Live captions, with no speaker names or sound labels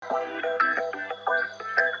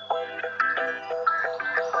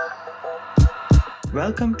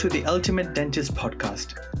Welcome to the Ultimate Dentist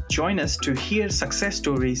Podcast. Join us to hear success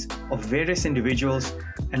stories of various individuals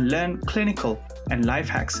and learn clinical and life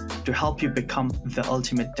hacks to help you become the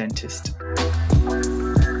ultimate dentist.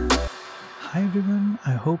 Hi everyone,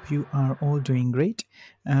 I hope you are all doing great.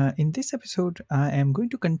 In this episode, I am going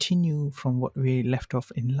to continue from what we left off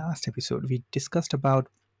in last episode. We discussed about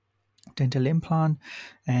dental implant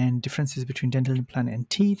and differences between dental implant and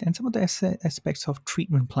teeth and some of the aspects of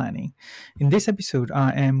treatment planning. In this episode,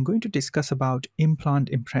 I am going to discuss about implant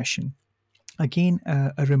impression. Again,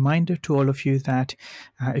 a reminder to all of you that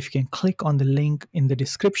if you can click on the link in the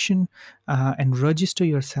description and register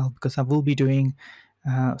yourself, because I will be doing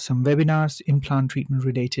some webinars, implant treatment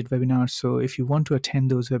related webinars. So if you want to attend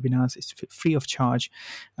those webinars, it's free of charge.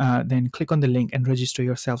 Then click on the link and register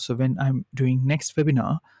yourself. So when I'm doing next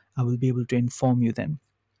webinar, I will be able to inform you then.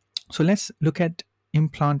 So let's look at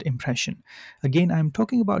implant impression. Again, I'm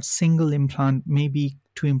talking about single implant, maybe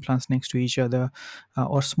two implants next to each other,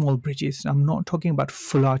 or small bridges. I'm not talking about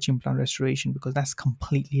full arch implant restoration because that's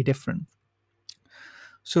completely different.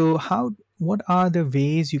 So what are the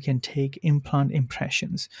ways you can take implant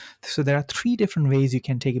impressions? So there are three different ways you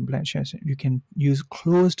can take impressions. You can use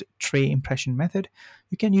closed tray impression method,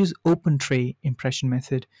 you can use open tray impression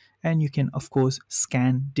method, and you can of course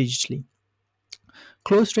scan digitally.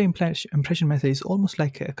 Closed tray impression method is almost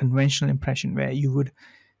like a conventional impression where you would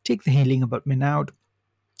take the healing abutment out,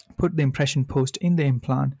 put the impression post in the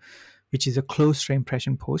implant, which is a closed tray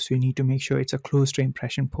impression post. So you need to make sure it's a closed tray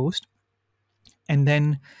impression post. And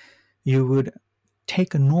then you would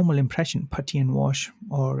take a normal impression, putty and wash,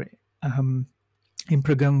 or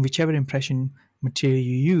Improgum, whichever impression material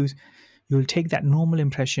you use. You will take that normal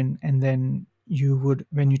impression, and then you would,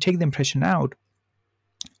 when you take the impression out,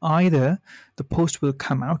 either the post will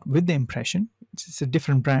come out with the impression. It's a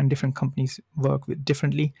different brand, different companies work with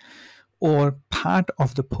differently, or part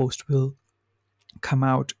of the post will come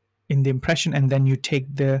out in the impression, and then you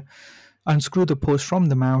unscrew the post from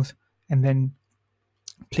the mouth and then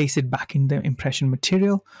place it back in the impression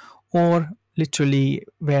material. Or literally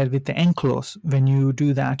where with the enclose, when you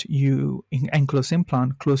do that, you in enclose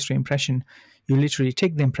implant, close to impression, you literally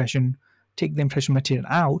take the impression material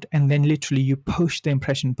out, and then literally you push the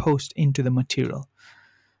impression post into the material.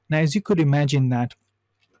 Now, as you could imagine that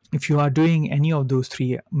if you are doing any of those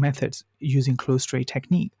three methods using closed tray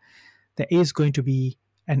technique, there is going to be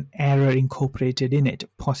an error incorporated in it,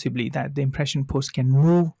 possibly that the impression post can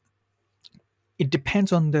move. It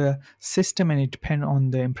depends on the system and it depends on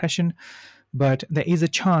the impression, but there is a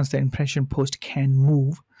chance the impression post can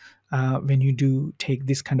move when you do take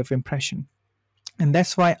this kind of impression. And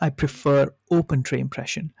that's why I prefer open tray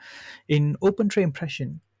impression. In open tray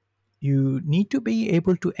impression, you need to be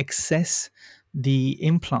able to access the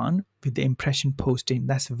implant with the impression post in.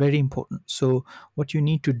 That's very important. So what you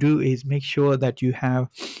need to do is make sure that you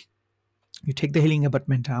take the healing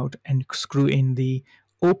abutment out and screw in the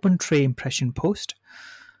open tray impression post,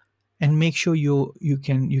 and make sure you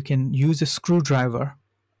can use a screwdriver,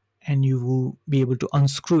 and you will be able to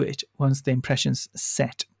unscrew it once the impression's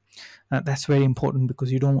set. That's very important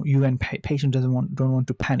because you and patient don't want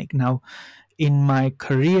to panic. Now, in my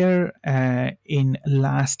career, in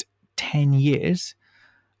last 10 years,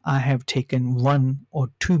 I have taken one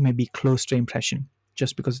or two maybe closed tray impression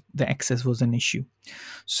just because the access was an issue.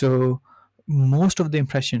 So most of the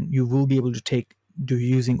impression you will be able to do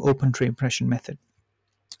using open tray impression method.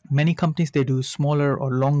 Many companies, they do smaller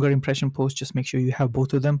or longer impression post. Just make sure you have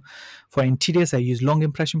both of them. For anteriors, I use long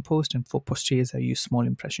impression post, and for posteriors, I use small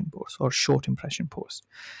impression post or short impression post.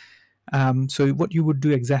 So what you would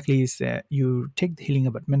do exactly is you take the healing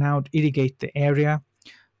abutment out, irrigate the area,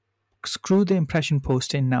 screw the impression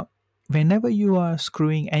post in. Now, whenever you are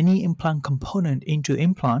screwing any implant component into the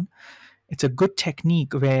implant, it's a good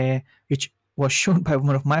technique which was shown by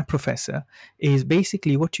one of my professor, is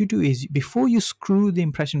basically what you do is before you screw the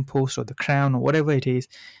impression post or the crown or whatever it is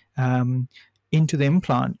into the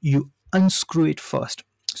implant, you unscrew it first.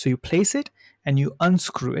 So you place it and you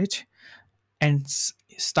unscrew it, and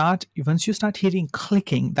once you start hearing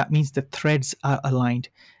clicking, that means the threads are aligned,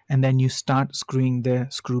 and then you start screwing the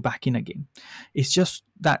screw back in again. It's just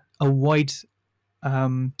that avoids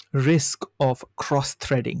risk of cross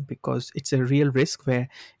threading, because it's a real risk where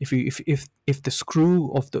if the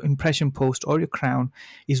screw of the impression post or your crown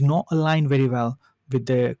is not aligned very well with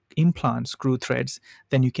the implant screw threads,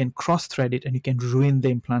 then you can cross thread it and you can ruin the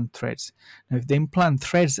implant threads. Now, if the implant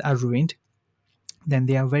threads are ruined, then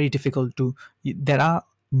they are very difficult there are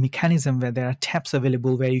mechanism where there are taps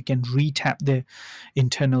available where you can re-tap the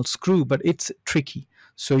internal screw, but it's tricky.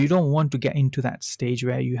 So you don't want to get into that stage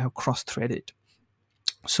where you have cross threaded.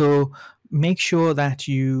 So make sure that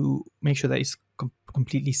it's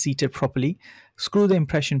completely seated properly. Screw the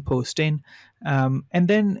impression post in, and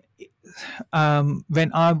then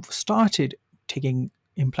when I started taking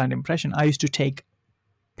implant impression, I used to take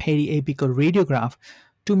periapical radiograph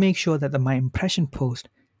to make sure that my impression post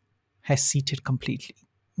has seated completely.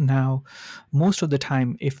 Now, most of the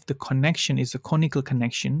time, if the connection is a conical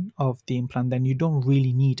connection of the implant, then you don't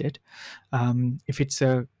really need it. If it's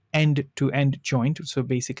a end to end joint, so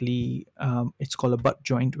basically it's called a butt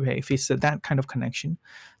joint, where if it's that kind of connection,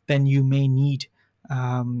 then you may need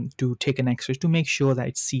to take an x-ray to make sure that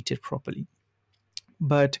it's seated properly.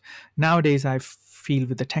 But nowadays I feel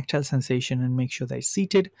with the tactile sensation and make sure that it's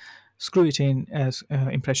seated, screw it in as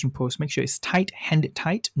impression post, make sure it's tight, hand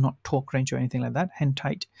tight, not torque wrench or anything like that, hand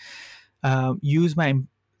tight. Use my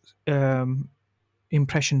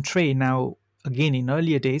impression tray. Now, again, in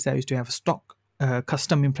earlier days, I used to have a stock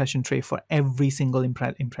custom impression tray for every single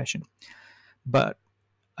impression. But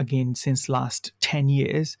again, since last 10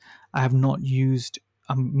 years, I have not used,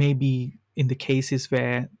 maybe in the cases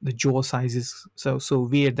where the jaw size is so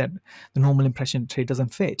weird that the normal impression tray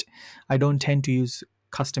doesn't fit, I don't tend to use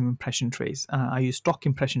custom impression trays. I use stock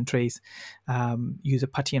impression trays, use a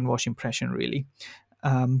putty and wash impression really.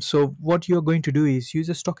 So what you're going to do is use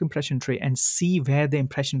a stock impression tray and see where the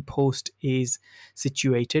impression post is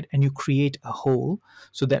situated, and you create a hole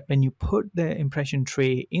so that when you put the impression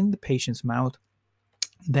tray in the patient's mouth,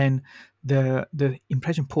 then the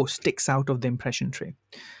impression post sticks out of the impression tray.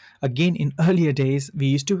 Again, in earlier days, we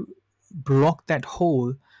used to block that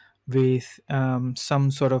hole with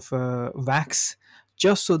some sort of wax,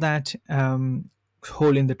 just so that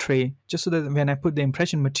hole in the tray, just so that when I put the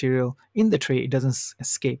impression material in the tray, it doesn't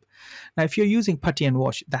escape. Now, if you're using putty and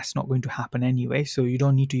wash, that's not going to happen anyway, so you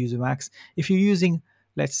don't need to use a wax. If you're using,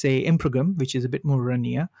 let's say, Improgam, which is a bit more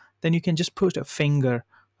runnier, then you can just put a finger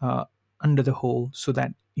under the hole so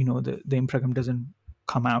that the Improgam doesn't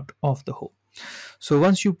come out of the hole. So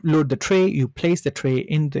once you load the tray, you place the tray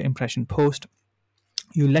in the impression post.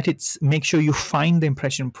 You let it, make sure you find the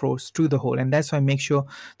impression post through the hole, and that's why make sure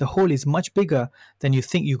the hole is much bigger than you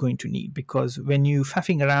think you're going to need, because when you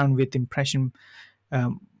faffing around with impression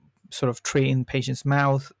sort of tray in patient's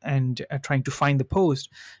mouth and trying to find the post,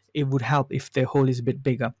 it would help if the hole is a bit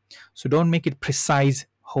bigger. So don't make it precise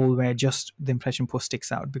hole where just the impression post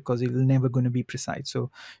sticks out, because it will never going to be precise.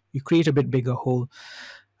 So you create a bit bigger hole.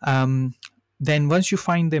 Then once you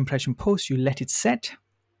find the impression post, you let it set.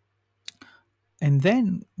 And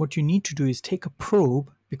then what you need to do is take a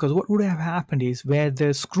probe, because what would have happened is where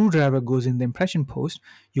the screwdriver goes in the impression post,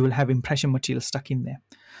 you will have impression material stuck in there.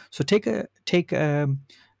 So take a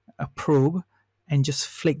probe and just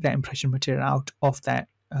flick that impression material out of that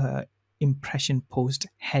impression post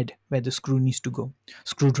head where the screw needs to go,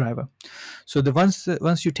 screwdriver. So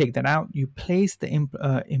once you take that out, you place the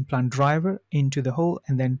implant driver into the hole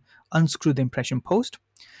and then unscrew the impression post.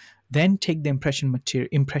 Then take the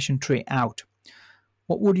impression tray out.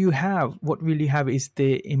 What will you have is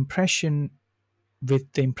the impression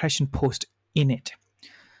with the impression post in it.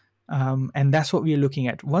 And that's what we're looking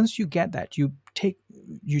at. Once you get that, you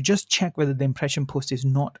just check whether the impression post is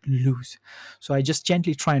not loose. So I just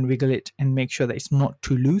gently try and wiggle it and make sure that it's not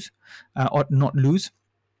too loose or not loose.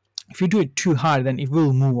 If you do it too hard, then it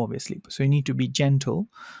will move, obviously. So you need to be gentle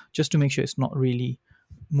just to make sure it's not really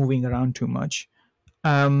moving around too much.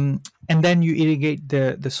 And then you irrigate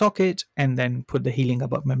the socket and then put the healing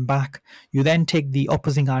abutment back. You then take the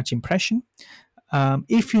opposing arch impression.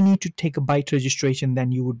 If you need to take a bite registration,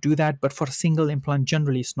 then you would do that. But for a single implant,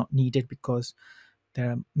 generally it's not needed because there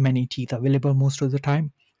are many teeth available most of the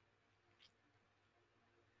time.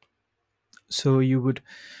 So you would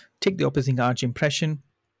take the opposing arch impression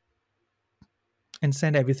and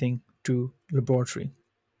send everything to laboratory.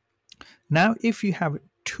 Now, if you have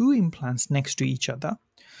two implants next to each other,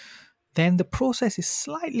 then the process is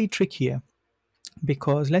slightly trickier,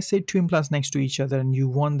 because let's say two implants next to each other and you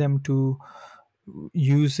want them to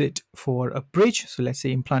use it for a bridge. So let's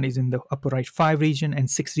say implant is in the upper right 5 region and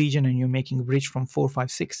 6 region, and you're making a bridge from 4,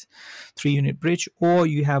 5, 6, 3-unit bridge, or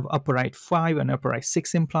you have upper right 5 and upper right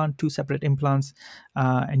 6 implant, 2 separate implants,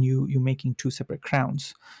 and you're making 2 separate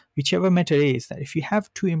crowns. Whichever method is, that if you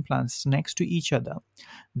have 2 implants next to each other,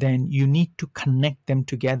 then you need to connect them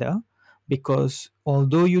together, because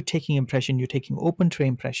although you're taking impression, you're taking open tray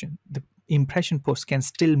impression, the impression post can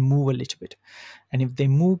still move a little bit. And if they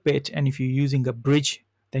move a bit, and if you're using a bridge,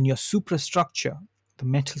 then your superstructure, the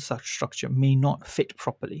metal structure, may not fit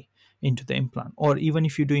properly into the implant. Or even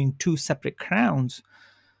if you're doing 2 separate crowns,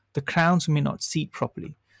 the crowns may not seat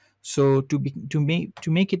properly. So to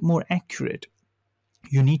make it more accurate,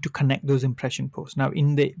 you need to connect those impression posts. Now,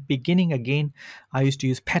 in the beginning, again, I used to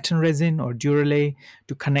use pattern resin or Duralay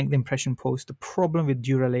to connect the impression post. The problem with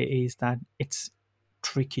Duralay is that it's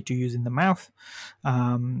tricky to use in the mouth.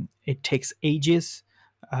 It takes ages.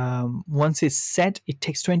 Once it's set, it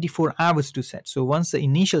takes 24 hours to set. So once the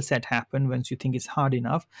initial set happened, once you think it's hard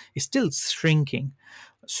enough, it's still shrinking.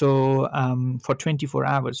 So for 24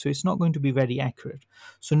 hours, so it's not going to be very accurate.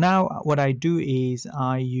 So now what I do is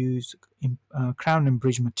I use crown and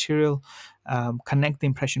bridge material, connect the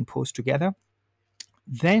impression post together.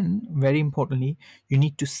 Then, very importantly, you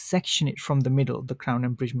need to section it from the middle, the crown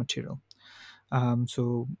and bridge material.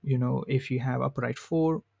 So, if you have upper right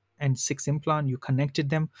 4 and 6 implant, you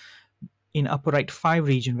connected them. In upper right 5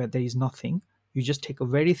 region where there is nothing, you just take a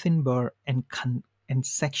very thin burr and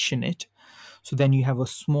section it. So then you have a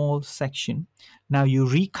small section. Now you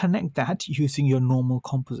reconnect that using your normal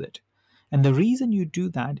composite. And the reason you do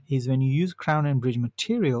that is when you use crown and bridge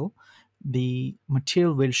material, the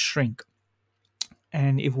material will shrink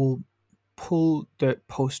and it will pull the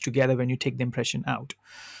post together when you take the impression out.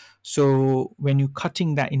 So when you're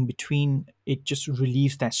cutting that in between, it just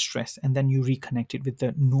relieves that stress, and then you reconnect it with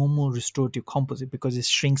the normal restorative composite because it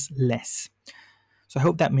shrinks less. So I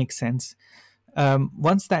hope that makes sense.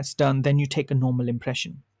 Once that's done, then you take a normal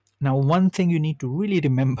impression. Now, one thing you need to really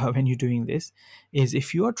remember when you're doing this is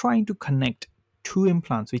if you are trying to connect two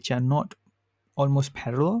implants which are not almost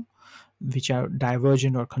parallel, which are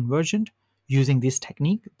divergent or convergent, using this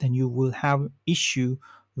technique, then you will have issue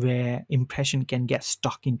where impression can get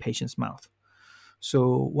stuck in patient's mouth.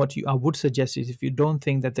 So what I would suggest is if you don't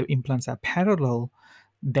think that the implants are parallel,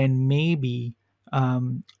 then maybe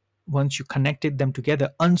once you connected them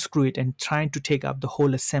together, unscrew it and try to take up the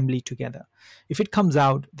whole assembly together. If it comes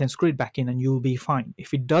out, then screw it back in and you'll be fine.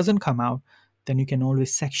 If it doesn't come out, then you can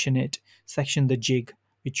always section the jig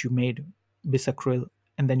which you made bisacryl,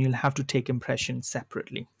 and then you'll have to take impression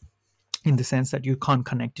separately in the sense that you can't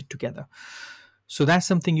connect it together. So that's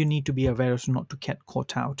something you need to be aware of, not to get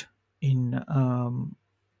caught out in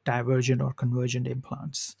divergent or convergent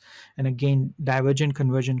implants. And again, divergent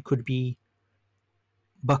convergent could be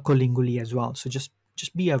buccolingually as well. So just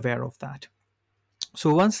be aware of that.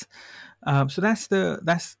 So once, so that's the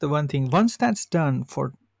one thing. Once that's done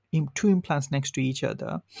for two implants next to each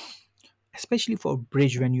other, especially for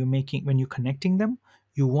bridge, when you're connecting them,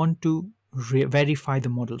 you want to verify the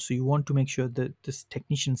model. So you want to make sure that this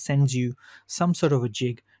technician sends you some sort of a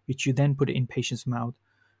jig, which you then put it in patient's mouth,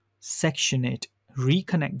 section it,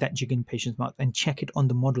 reconnect that jig in patient's mouth, and check it on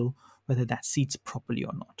the model whether that seats properly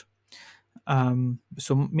or not.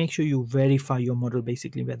 So make sure you verify your model,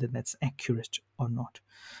 basically whether that's accurate or not,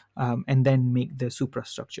 and then make the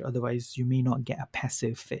suprastructure. Otherwise, you may not get a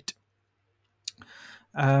passive fit.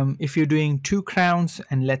 If you're doing two crowns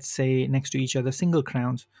and let's say next to each other single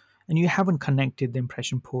crowns, and you haven't connected the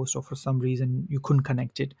impression post, or for some reason you couldn't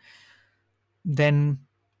connect it, then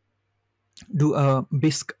do a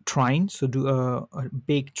bisque trine. So do a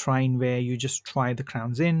baked trine where you just try the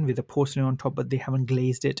crowns in with the porcelain on top, but they haven't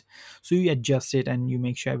glazed it. So you adjust it and you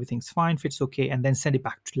make sure everything's fine, fits okay, and then send it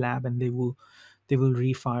back to lab, and they will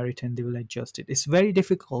refire it and they will adjust it. It's very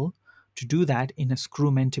difficult to do that in a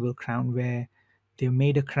screw mentable crown where they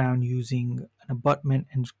made a crown using an abutment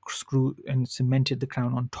and screw and cemented the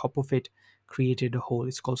crown on top of it, created a hole.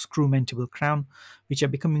 It's called screw mentable crown, which are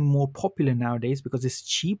becoming more popular nowadays because it's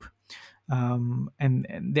cheap. And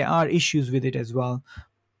there are issues with it as well,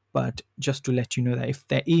 but just to let you know that if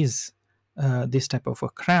there is this type of a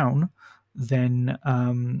crown, then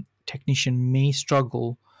technician may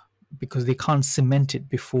struggle because they can't cement it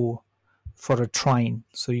before for a trine.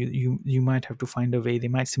 So you might have to find a way. They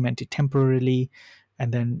might cement it temporarily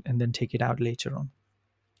and then take it out later on.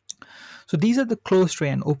 So these are the closed tray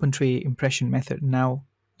and open tray impression method. Now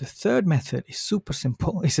the third method is super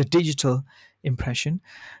simple. It's a digital impression.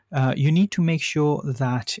 You need to make sure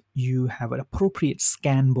that you have an appropriate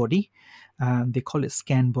scan body. They call it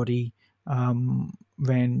scan body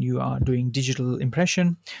when you are doing digital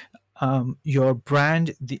impression. Your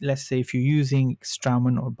brand, let's say if you're using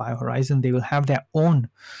Straumann or BioHorizon, they will have their own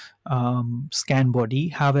scan body.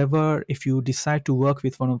 However, if you decide to work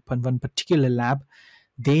with one particular lab,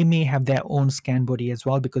 they may have their own scan body as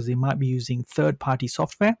well because they might be using third-party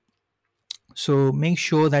software. So make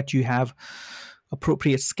sure that you have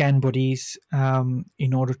appropriate scan bodies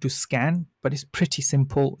in order to scan, but it's pretty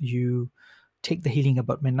simple. You take the healing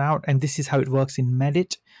abutment out, and this is how it works in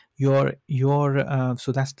Medit.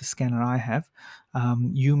 So that's the scanner I have.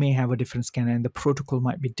 You may have a different scanner and the protocol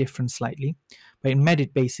might be different slightly, but in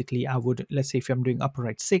Medit basically I would, let's say if I'm doing upper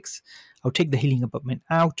right 6, I'll take the healing abutment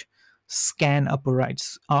out, scan upper right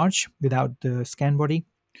arch without the scan body,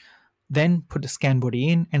 then put the scan body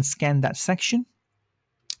in and scan that section,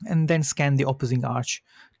 and then scan the opposing arch,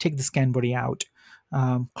 take the scan body out,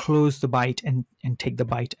 close the bite, and take the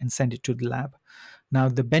bite and send it to the lab. Now,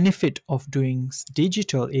 the benefit of doing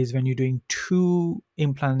digital is when you're doing two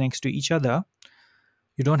implants next to each other,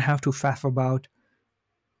 you don't have to faff about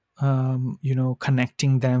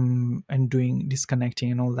connecting them and doing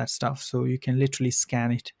disconnecting and all that stuff. So you can literally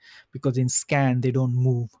scan it, because in scan they don't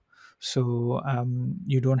move, so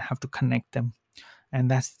you don't have to connect them, and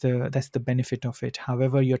that's the benefit of it.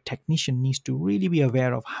 However, your technician needs to really be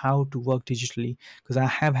aware of how to work digitally, because I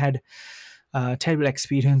have had terrible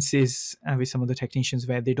experiences with some of the technicians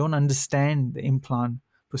where they don't understand the implant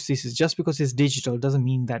prosthesis. Just because it's digital doesn't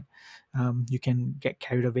mean that you can get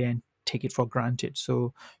carried away and take it for granted.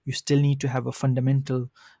 So you still need to have a fundamental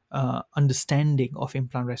understanding of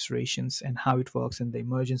implant restorations and how it works, and the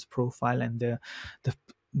emergence profile, and the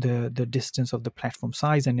the distance of the platform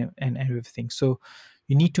size, and everything. So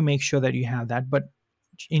you need to make sure that you have that. But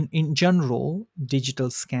in general, digital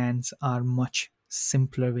scans are much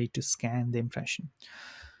simpler way to scan the impression.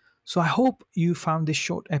 So I hope you found this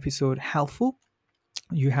short episode helpful.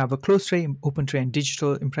 You have a closed tray, open tray, and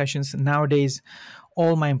digital impressions. Nowadays,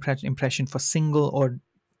 all my impression for single or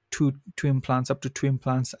two implants, up to two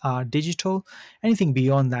implants, are digital. Anything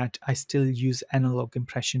beyond that, I still use analog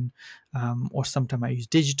impression, or sometimes I use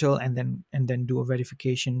digital and then do a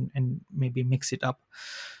verification and maybe mix it up.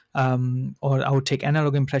 Or I would take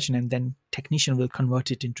analog impression and then technician will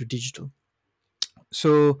convert it into digital.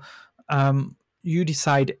 So you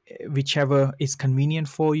decide whichever is convenient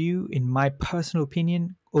for you. In my personal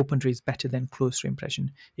opinion, open tray is better than closed tray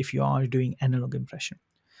impression if you are doing analog impression.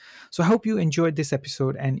 So I hope you enjoyed this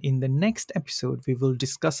episode, and in the next episode we will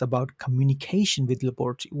discuss about communication with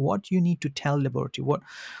laboratory. What you need to tell laboratory,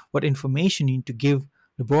 what information you need to give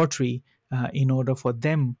laboratory in order for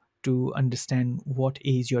them to understand what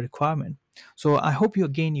is your requirement. So I hope you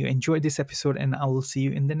enjoyed this episode, and I will see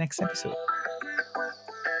you in the next episode.